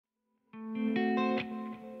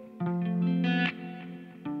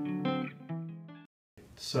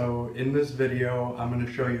So in this video, I'm going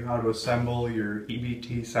to show you how to assemble your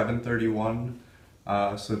EBT731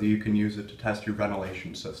 so that you can use it to test your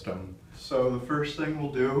ventilation system. So the first thing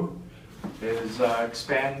we'll do is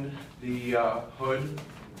expand the hood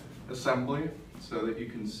assembly so that you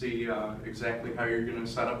can see exactly how you're going to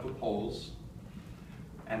set up the poles.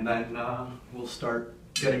 And then we'll start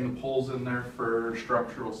getting the poles in there for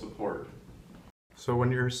structural support. So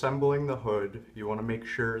when you're assembling the hood, you want to make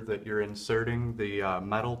sure that you're inserting the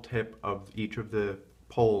metal tip of each of the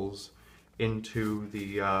poles into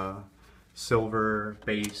the silver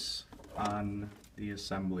base on the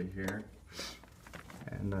assembly here.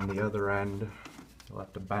 And then the other end, you'll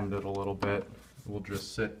have to bend it a little bit. It will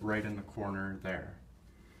just sit right in the corner there.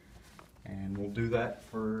 And we'll do that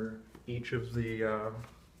for each of the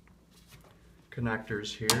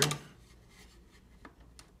connectors here.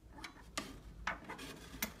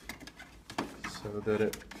 So that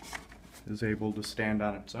it is able to stand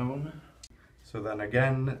on its own. So then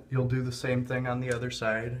again, you'll do the same thing on the other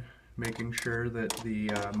side, making sure that the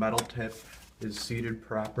metal tip is seated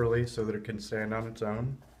properly so that it can stand on its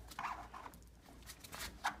own.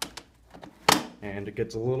 And it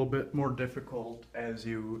gets a little bit more difficult as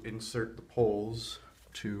you insert the poles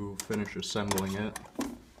to finish assembling it.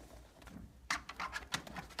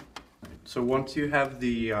 So once you have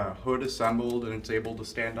the hood assembled and it's able to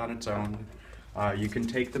stand on its own, you can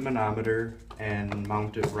take the manometer and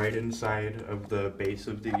mount it right inside of the base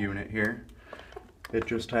of the unit here. It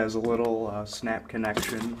just has a little snap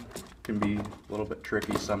connection. It can be a little bit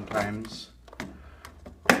tricky sometimes.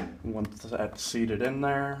 Once that's seated in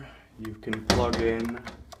there, you can plug in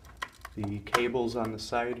the cables on the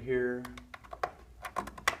side here,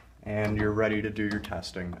 and you're ready to do your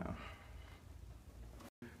testing now.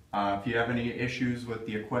 If you have any issues with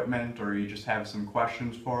the equipment or you just have some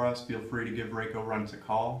questions for us, feel free to give RAECO Rents a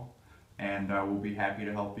call, and we'll be happy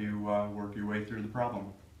to help you work your way through the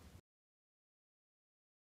problem.